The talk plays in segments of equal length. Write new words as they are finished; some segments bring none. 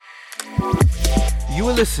You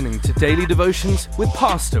are listening to Daily Devotions with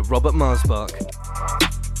Pastor Robert Marsbach.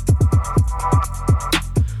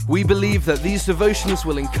 We believe that these devotions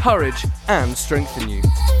will encourage and strengthen you.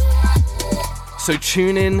 So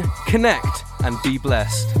tune in, connect, and be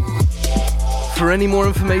blessed. For any more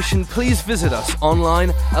information, please visit us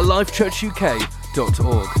online at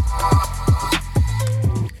lifechurchuk.org.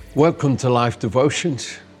 Welcome to Life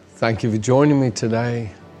Devotions. Thank you for joining me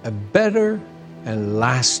today. A better and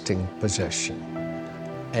lasting possession.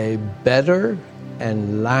 A better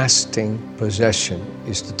and lasting possession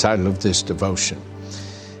is the title of this devotion.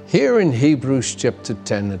 Here in Hebrews chapter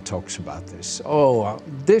 10, it talks about this.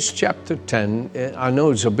 This chapter 10, I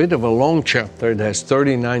know it's a bit of a long chapter. It has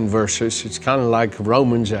 39 verses. It's kind of like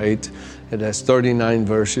Romans 8. It has 39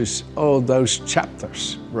 verses. Those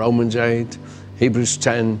chapters. Romans 8, Hebrews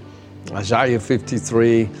 10, Isaiah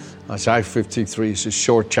 53. Isaiah 53 is a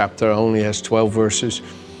short chapter, only has 12 verses.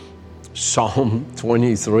 Psalm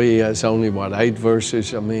 23 has only, 8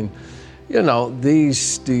 verses?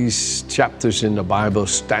 These chapters in the Bible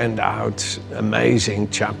stand out, amazing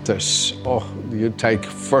chapters. You take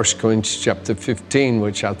 1 Corinthians chapter 15,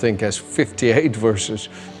 which I think has 58 verses,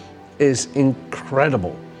 is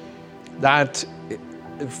incredible. That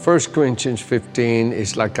 1 Corinthians 15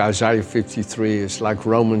 is like Isaiah 53, it's like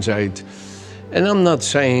Romans 8. And I'm not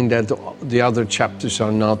saying that the other chapters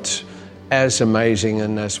are not as amazing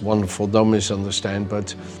and as wonderful, don't misunderstand,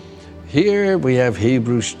 but here we have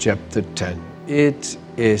Hebrews chapter 10. It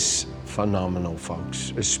is phenomenal,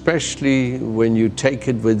 folks, especially when you take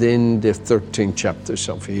it within the 13 chapters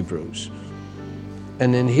of Hebrews.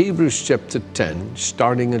 And in Hebrews chapter 10,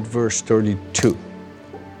 starting at verse 32,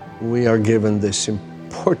 we are given this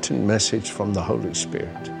important message from the Holy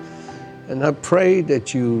Spirit. And I pray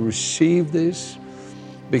that you receive this,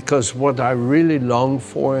 because what I really long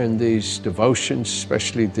for in these devotions,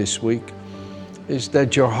 especially this week, is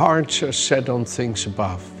that your hearts are set on things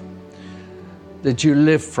above, that you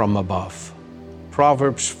live from above.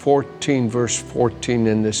 Proverbs 14, verse 14,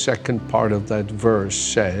 in the second part of that verse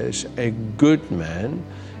says, a good man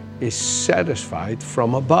is satisfied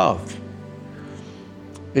from above.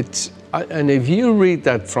 And if you read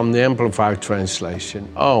that from the Amplified Translation,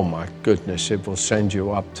 oh my goodness, it will send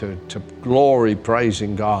you up to glory,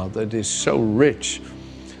 praising God. That is so rich,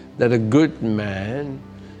 that a good man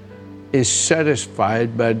is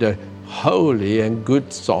satisfied by the holy and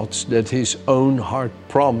good thoughts that his own heart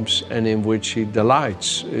prompts and in which he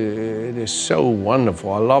delights. It is so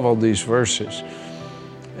wonderful. I love all these verses.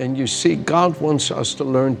 And you see, God wants us to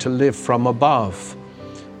learn to live from above,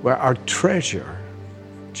 where our treasure,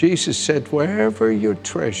 Jesus said, wherever your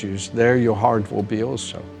treasure is, there your heart will be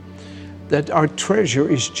also. That our treasure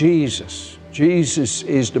is Jesus. Jesus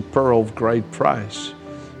is the pearl of great price.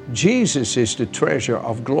 Jesus is the treasure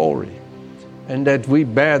of glory. And that we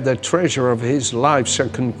bear the treasure of his life, 2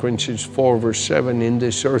 Corinthians 4, verse 7, in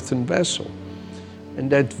this earthen vessel. And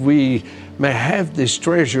that we may have this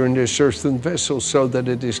treasure in this earthen vessel so that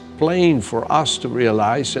it is plain for us to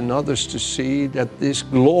realize and others to see that this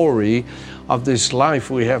glory of this life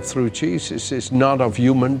we have through Jesus is not of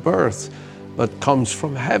human birth, but comes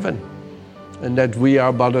from heaven. And that we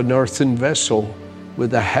are but an earthen vessel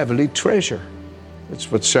with a heavenly treasure. That's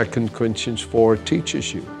what 2 Corinthians 4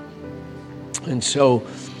 teaches you. And so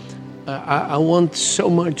I want so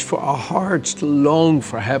much for our hearts to long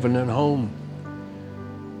for heaven and home.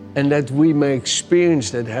 And that we may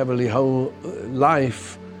experience that heavenly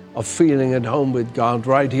life of feeling at home with God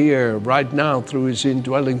right here, right now, through his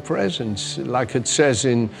indwelling presence. Like it says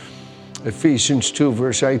in Ephesians 2,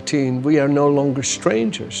 verse 18, we are no longer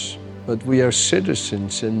strangers, but we are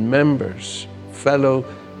citizens and members, fellow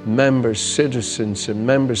members, citizens and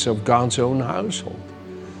members of God's own household.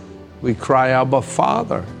 We cry, Abba,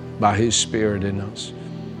 Father, by his Spirit in us.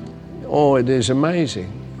 It is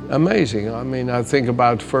amazing. Amazing. I think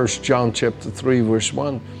about 1 John chapter 3, verse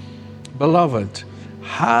 1. Beloved,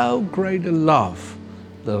 how great a love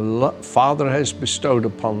the Father has bestowed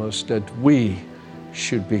upon us that we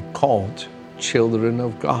should be called children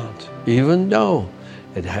of God. Even though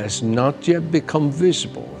it has not yet become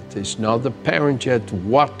visible, it is not apparent yet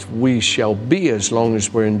what we shall be as long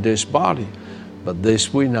as we're in this body. But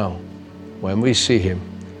this we know, when we see him,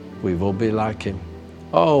 we will be like him.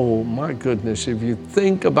 Oh my goodness, if you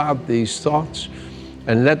think about these thoughts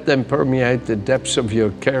and let them permeate the depths of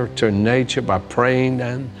your character and nature by praying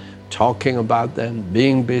them, talking about them,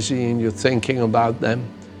 being busy in your thinking about them,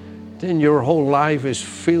 then your whole life is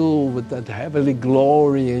filled with that heavenly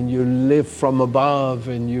glory, and you live from above,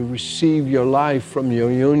 and you receive your life from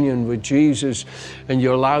your union with Jesus, and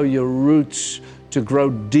you allow your roots to grow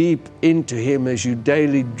deep into Him as you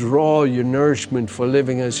daily draw your nourishment for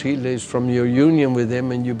living as He lives from your union with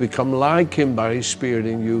Him, and you become like Him by His Spirit,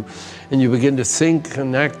 and you begin to think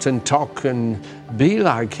and act and talk and be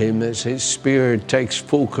like Him as His Spirit takes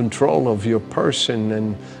full control of your person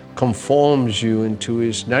and conforms you into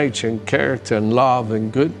His nature and character and love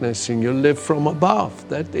and goodness, and you live from above.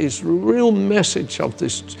 That is the real message of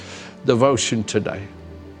this devotion today.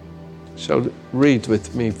 So read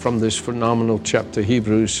with me from this phenomenal chapter,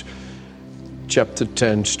 Hebrews chapter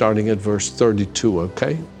 10, starting at verse 32,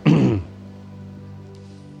 okay?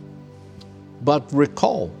 But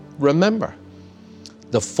remember,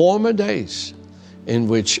 the former days in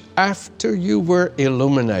which after you were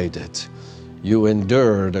illuminated, you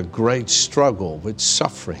endured a great struggle with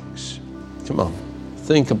sufferings. Come on,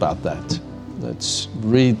 think about that. Let's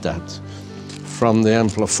read that from the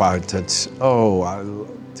Amplified.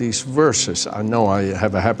 These verses, I know I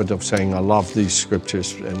have a habit of saying I love these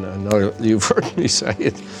scriptures, and I know you've heard me say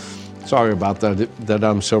it. Sorry about that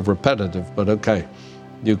I'm so repetitive, but okay.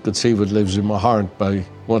 You could see what lives in my heart by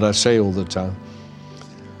what I say all the time.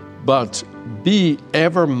 But be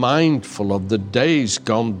ever mindful of the days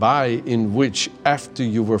gone by in which, after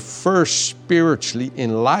you were first spiritually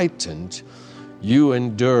enlightened, you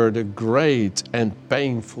endured a great and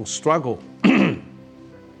painful struggle.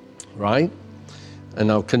 Right? And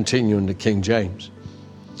I'll continue in the King James.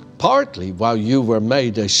 Partly while you were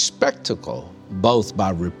made a spectacle, both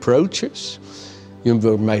by reproaches, you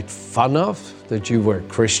were made fun of, that you were a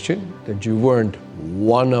Christian, that you weren't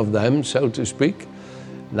one of them, so to speak.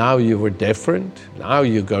 Now you were different. Now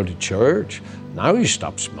you go to church. Now you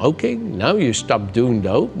stop smoking. Now you stop doing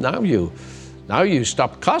dope. Now you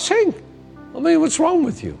stop cussing. I mean, what's wrong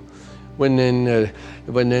with you? When in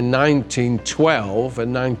 1912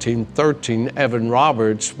 and 1913, Evan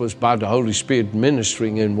Roberts was by the Holy Spirit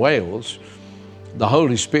ministering in Wales, the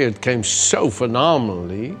Holy Spirit came so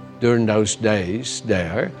phenomenally during those days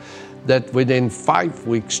there that within 5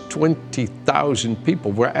 weeks, 20,000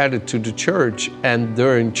 people were added to the church. And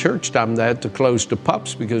during church time, they had to close the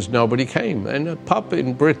pubs because nobody came. And a pub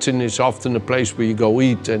in Britain is often a place where you go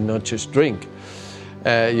eat and not just drink.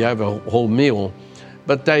 You have a whole meal.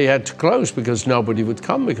 But they had to close because nobody would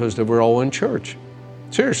come because they were all in church.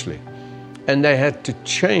 Seriously. And they had to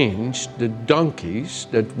change the donkeys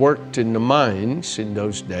that worked in the mines in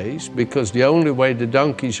those days, because the only way the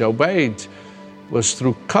donkeys obeyed was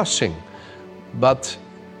through cussing. But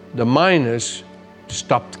the miners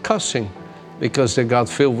stopped cussing because they got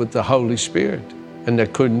filled with the Holy Spirit and they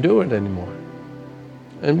couldn't do it anymore.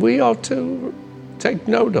 And we ought to take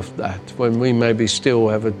note of that when we maybe still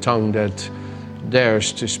have a tongue that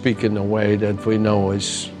dares to speak in a way that we know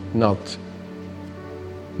is not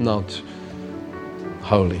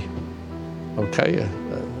holy. Okay?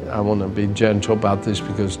 I want to be gentle about this,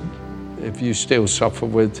 because if you still suffer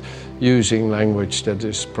with using language that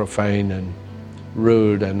is profane and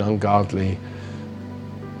rude and ungodly,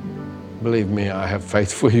 believe me, I have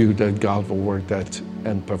faith for you that God will work that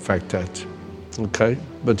and perfect that. Okay?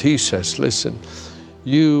 But he says, listen,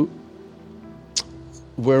 you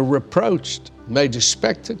were reproached, made a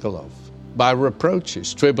spectacle of, by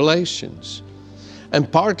reproaches, tribulations, and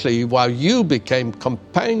partly while you became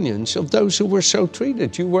companions of those who were so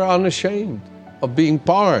treated. You were unashamed of being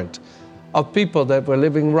part of people that were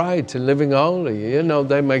living right and living holy. You know,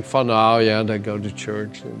 they make fun of, oh yeah, they go to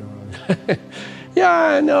church, you know. Yeah,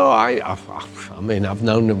 I know. I mean, I've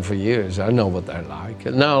known them for years. I know what they're like.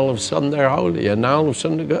 And now all of a sudden they're holy, and now all of a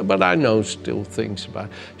sudden they're good. But I know still things about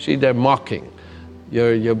it. See, they're mocking.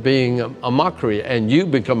 You're being a mockery, and you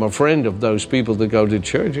become a friend of those people that go to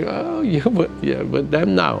church. Oh, you're with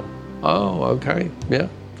them now. Oh, okay, yeah.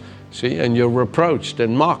 See, and you're reproached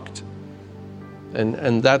and mocked.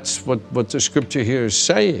 And that's what the scripture here is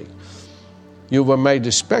saying. You were made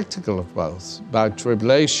a spectacle of both, by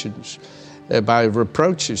tribulations, by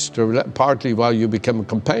reproaches, partly while you became a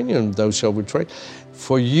companion of those who were betrayed.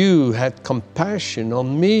 For you had compassion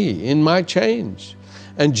on me in my chains,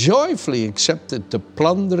 and joyfully accepted the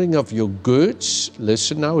plundering of your goods.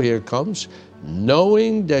 Listen now, here it comes.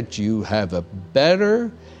 Knowing that you have a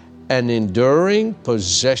better and enduring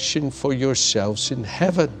possession for yourselves in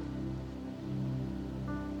heaven.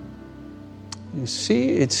 You see,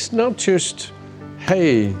 it's not just,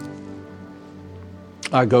 hey,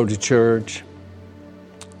 I go to church,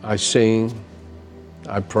 I sing,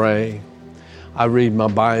 I pray, I read my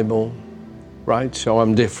Bible, right? So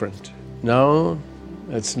I'm different. No,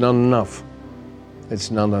 it's not enough.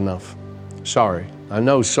 It's not enough. Sorry. I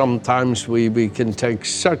know sometimes we can take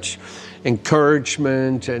such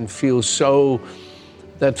encouragement and feel so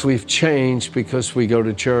that we've changed because we go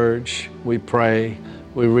to church, we pray,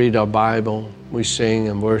 we read our Bible, we sing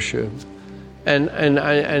and worship.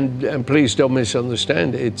 And please don't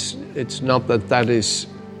misunderstand. It's not that is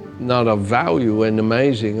not of value and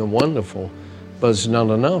amazing and wonderful, but it's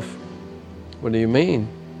not enough. What do you mean?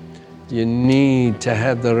 You need to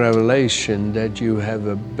have the revelation that you have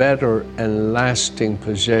a better and lasting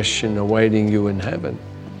possession awaiting you in heaven.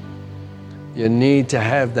 You need to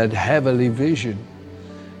have that heavenly vision.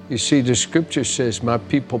 You see, the scripture says, my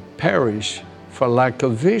people perish for lack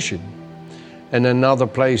of vision. And another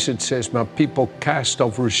place it says, my people cast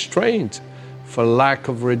off restraint for lack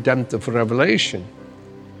of redemptive revelation.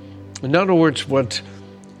 In other words, what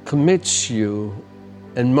commits you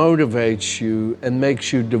and motivates you and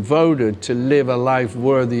makes you devoted to live a life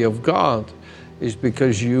worthy of God is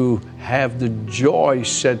because you have the joy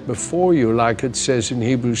set before you, like it says in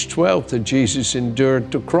Hebrews 12, that Jesus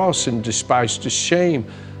endured the cross and despised the shame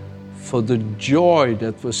for the joy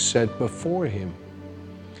that was set before him.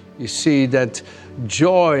 You see, that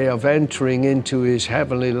joy of entering into his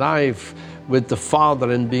heavenly life with the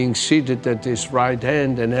Father and being seated at his right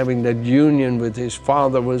hand and having that union with his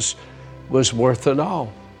Father was worth it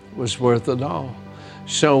all, was worth it all.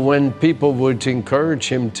 So when people would encourage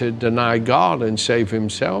him to deny God and save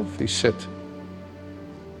himself, he said,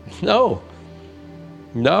 no,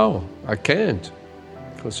 I can't.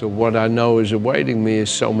 Because of what I know is awaiting me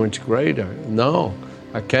is so much greater. No,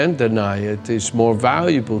 I can't deny it. It's more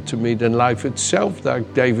valuable to me than life itself.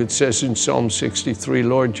 Like David says in Psalm 63,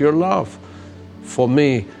 Lord, your love for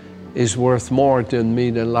me is worth more than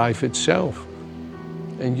me than life itself.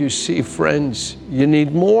 And you see, friends, you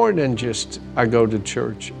need more than just, I go to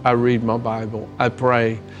church, I read my Bible, I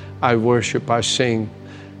pray, I worship, I sing.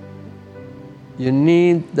 You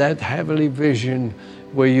need that heavenly vision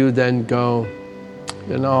where you then go,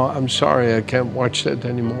 I'm sorry, I can't watch that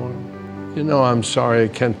anymore. I'm sorry, I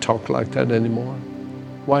can't talk like that anymore.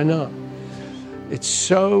 Why not? It's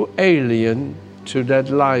so alien to that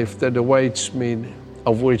life that awaits me,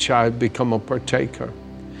 of which I've become a partaker.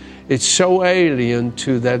 It's so alien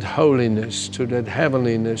to that holiness, to that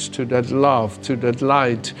heavenliness, to that love, to that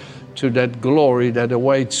light, to that glory that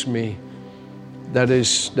awaits me,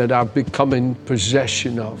 that I've become in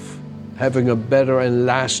possession of, having a better and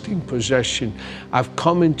lasting possession. I've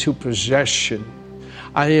come into possession.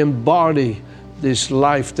 I embody this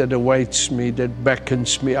life that awaits me, that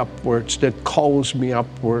beckons me upwards, that calls me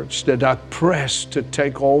upwards, that I press to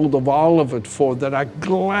take hold of all of it for, that I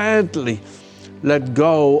gladly let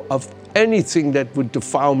go of anything that would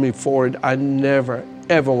defile me for it. I never,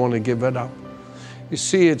 ever want to give it up. You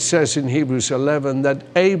see, it says in Hebrews 11 that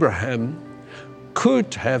Abraham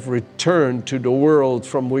could have returned to the world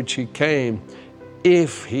from which he came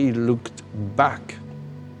if he looked back.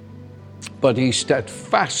 But he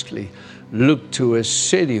steadfastly looked to a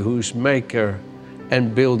city whose maker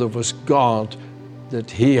and builder was God, that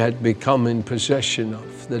he had become in possession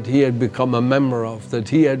of, that he had become a member of, that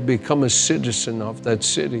he had become a citizen of that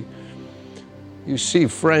city. You see,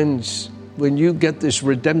 friends, when you get this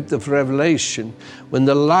redemptive revelation, when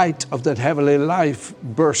the light of that heavenly life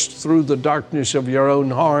bursts through the darkness of your own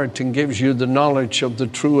heart and gives you the knowledge of the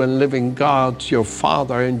true and living God, your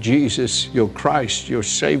Father, and Jesus, your Christ, your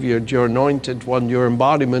Savior, your anointed one, your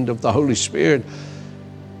embodiment of the Holy Spirit,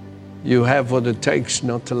 you have what it takes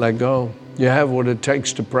not to let go. You have what it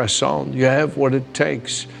takes to press on. You have what it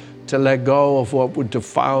takes to let go of what would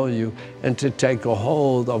defile you and to take a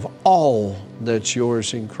hold of all that's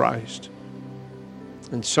yours in Christ.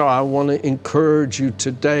 And so I want to encourage you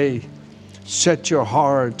today, set your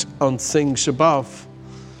heart on things above.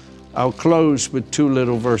 I'll close with two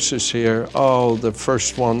little verses here. Oh, the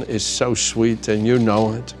first one is so sweet, and you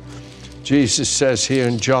know it. Jesus says here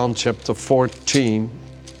in John chapter 14,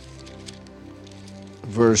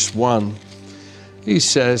 verse 1, he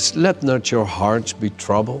says, let not your hearts be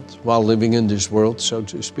troubled while living in this world, so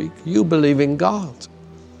to speak. You believe in God.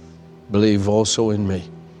 Believe also in me.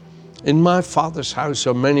 In my Father's house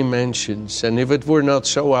are many mansions, and if it were not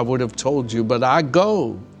so, I would have told you. But I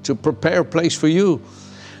go to prepare a place for you.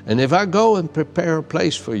 And if I go and prepare a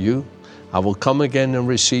place for you, I will come again and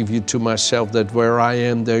receive you to myself, that where I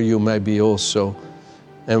am, there you may be also.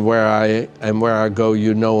 And where I go,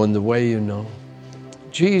 you know, and the way you know.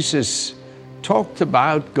 Jesus talked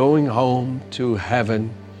about going home to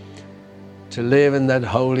heaven, to live in that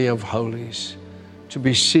holy of holies, to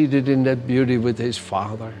be seated in that beauty with his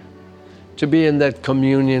Father, to be in that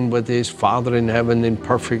communion with his Father in heaven in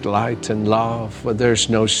perfect light and love, where there's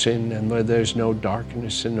no sin and where there's no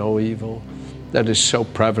darkness and no evil that is so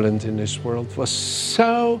prevalent in this world, was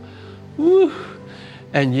so,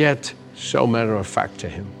 and yet so matter-of-fact to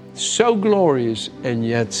him. So glorious and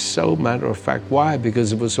yet so matter-of-fact. Why?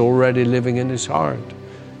 Because it was already living in his heart,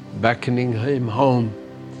 beckoning him home.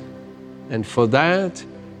 And for that,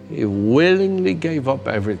 he willingly gave up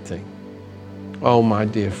everything. Oh, my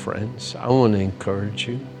dear friends, I want to encourage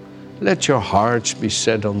you. Let your hearts be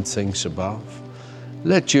set on things above.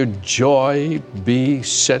 Let your joy be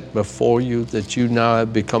set before you that you now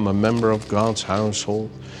have become a member of God's household.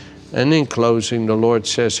 And in closing, the Lord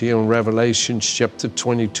says here in Revelation chapter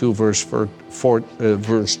 22, verse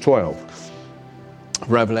 12.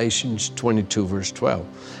 Revelations 22, verse 12.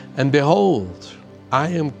 And behold, I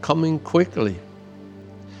am coming quickly,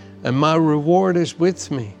 and my reward is with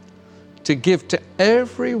me, to give to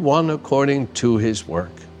every one according to his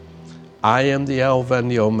work. I am the Alpha and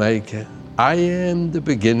the Omega. I am the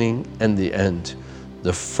beginning and the end,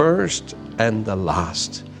 the first and the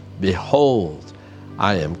last. Behold,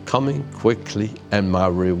 I am coming quickly, and my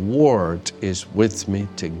reward is with me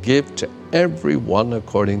to give to every one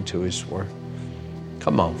according to his work.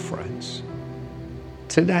 Come on, friends.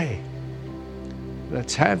 Today,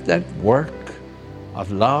 let's have that work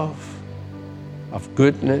of love, of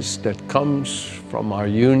goodness that comes from our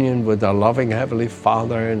union with our loving Heavenly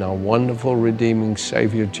Father and our wonderful redeeming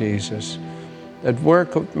Savior Jesus. That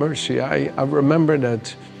work of mercy. I remember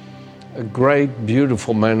that a great,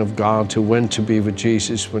 beautiful man of God who went to be with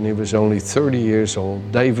Jesus when he was only 30 years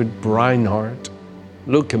old, David Breinhardt.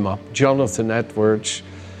 Look him up. Jonathan Edwards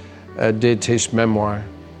did his memoir.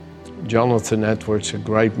 Jonathan Edwards, a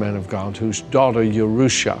great man of God, whose daughter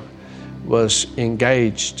Jerusha was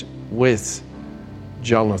engaged with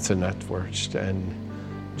Jonathan Edwards. And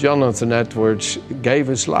Jonathan Edwards gave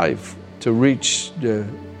his life to reach the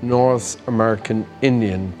North American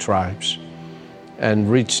Indian tribes and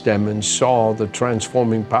reached them and saw the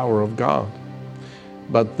transforming power of God.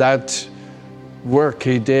 But that work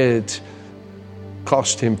he did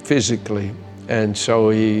cost him physically, and so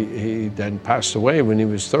he then passed away when he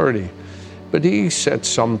was 30. But he said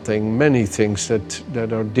many things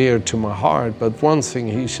that are dear to my heart. But one thing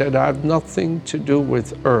he said, I have nothing to do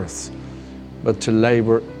with earth, but to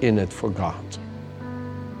labor in it for God.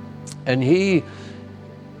 And he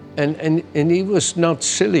was not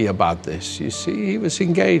silly about this. You see, he was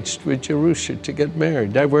engaged with Jerusha to get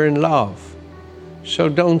married. They were in love. So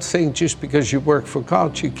don't think just because you work for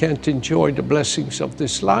God, you can't enjoy the blessings of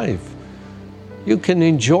this life. You can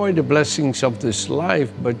enjoy the blessings of this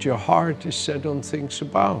life, but your heart is set on things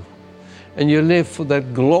above. And you live for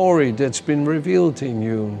that glory that's been revealed in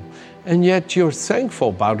you. And yet you're thankful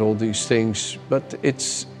about all these things, but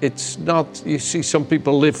it's not, you see, some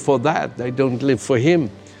people live for that. They don't live for Him.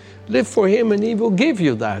 Live for Him and He will give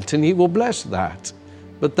you that and He will bless that.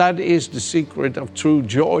 But that is the secret of true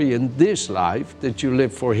joy in this life, that you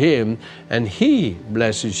live for Him and He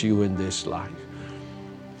blesses you in this life.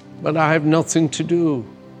 But I have nothing to do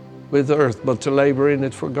with earth but to labor in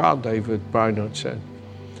it for God, David Breinhardt said.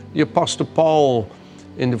 The Apostle Paul,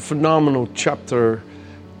 in the phenomenal chapter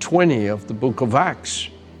 20 of the book of Acts,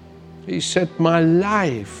 he said, my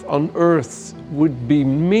life on earth would be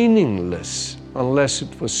meaningless unless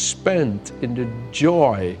it was spent in the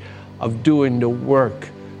joy of doing the work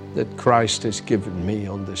that Christ has given me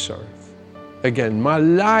on this earth. Again, my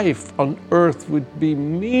life on earth would be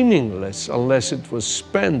meaningless unless it was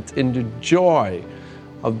spent in the joy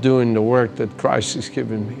of doing the work that Christ has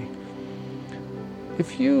given me.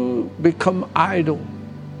 If you become idle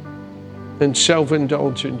and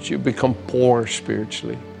self-indulgent, you become poor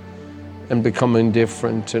spiritually and become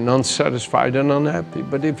indifferent and unsatisfied and unhappy.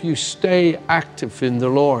 But if you stay active in the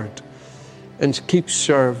Lord and keep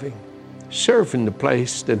serving, serve in the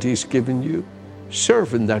place that He's given you,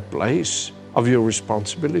 serve in that place of your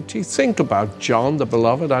responsibility. Think about John the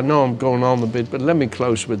Beloved. I know I'm going on a bit, but let me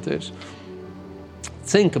close with this.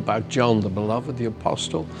 Think about John the Beloved, the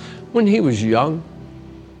apostle. When he was young,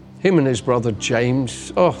 him and his brother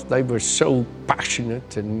James, they were so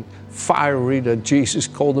passionate and fiery that Jesus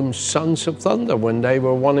called them sons of thunder when they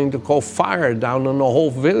were wanting to call fire down on the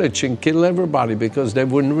whole village and kill everybody because they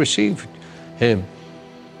wouldn't receive Him.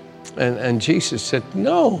 And Jesus said,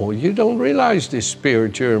 no, you don't realize this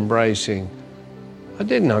spirit you're embracing. I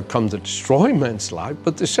did not come to destroy men's life,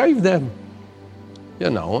 but to save them.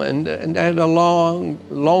 And they had a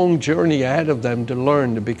long journey ahead of them to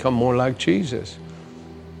learn to become more like Jesus.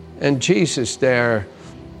 And Jesus there,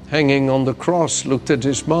 hanging on the cross, looked at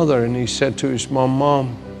his mother and he said to his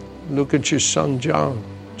mom, look at your son John.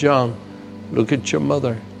 John, look at your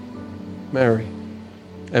mother, Mary.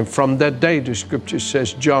 And from that day, the scripture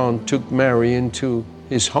says, John took Mary into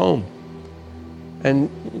his home.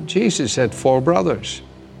 And Jesus had 4 brothers,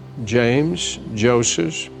 James,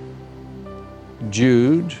 Joseph,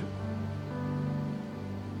 Jude,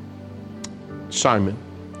 Simon,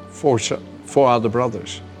 four other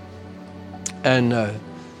brothers. And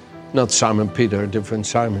not Simon Peter, a different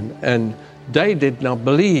Simon. And they did not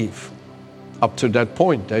believe. Up to that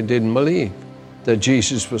point, they didn't believe that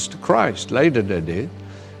Jesus was the Christ. Later they did.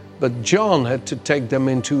 But John had to take them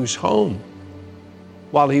into his home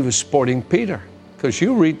while he was sporting Peter. Because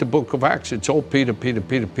you read the book of Acts, it's all Peter, Peter,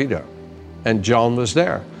 Peter, Peter. And John was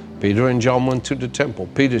there. Peter and John went to the temple.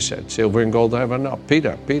 Peter said, silver and gold I have enough.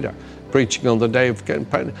 Peter, preaching on the day of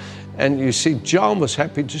Pentecost. And you see, John was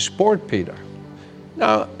happy to sport Peter.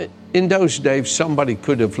 Now, in those days, somebody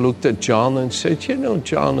could have looked at John and said, you know,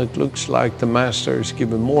 John, it looks like the master has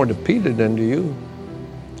given more to Peter than to you.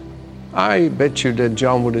 I bet you that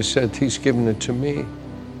John would have said, he's given it to me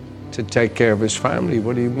to take care of his family.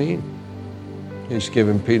 What do you mean? He's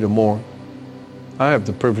given Peter more. I have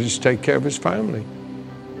the privilege to take care of his family.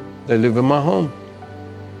 They live in my home.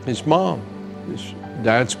 His mom, his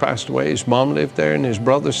dad's passed away, his mom lived there, and his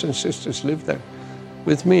brothers and sisters lived there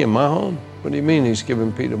with me in my home. What do you mean he's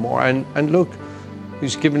given Peter more? And look,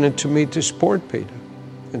 he's given it to me to support Peter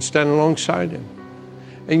and stand alongside him.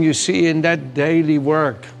 And you see, in that daily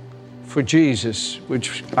work for Jesus,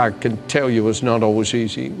 which I can tell you was not always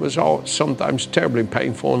easy, it was sometimes terribly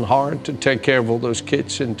painful and hard to take care of all those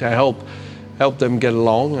kids and to help them get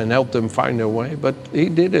along and help them find their way. But he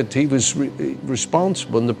did it. He was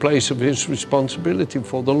responsible in the place of his responsibility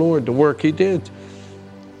for the Lord, the work he did.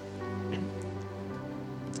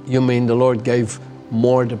 You mean the Lord gave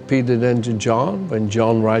more to Peter than to John when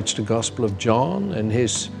John writes the Gospel of John and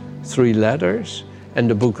his 3 letters and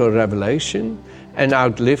the book of Revelation and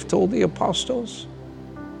outlived all the apostles?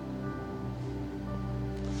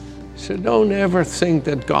 So don't ever think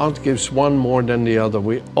that God gives one more than the other.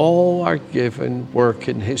 We all are given work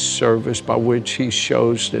in his service by which he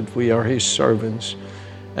shows that we are his servants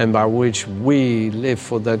and by which we live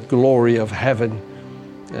for that glory of heaven.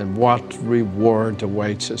 And what reward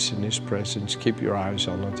awaits us in his presence. Keep your eyes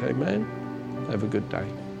on it. Amen. Have a good day.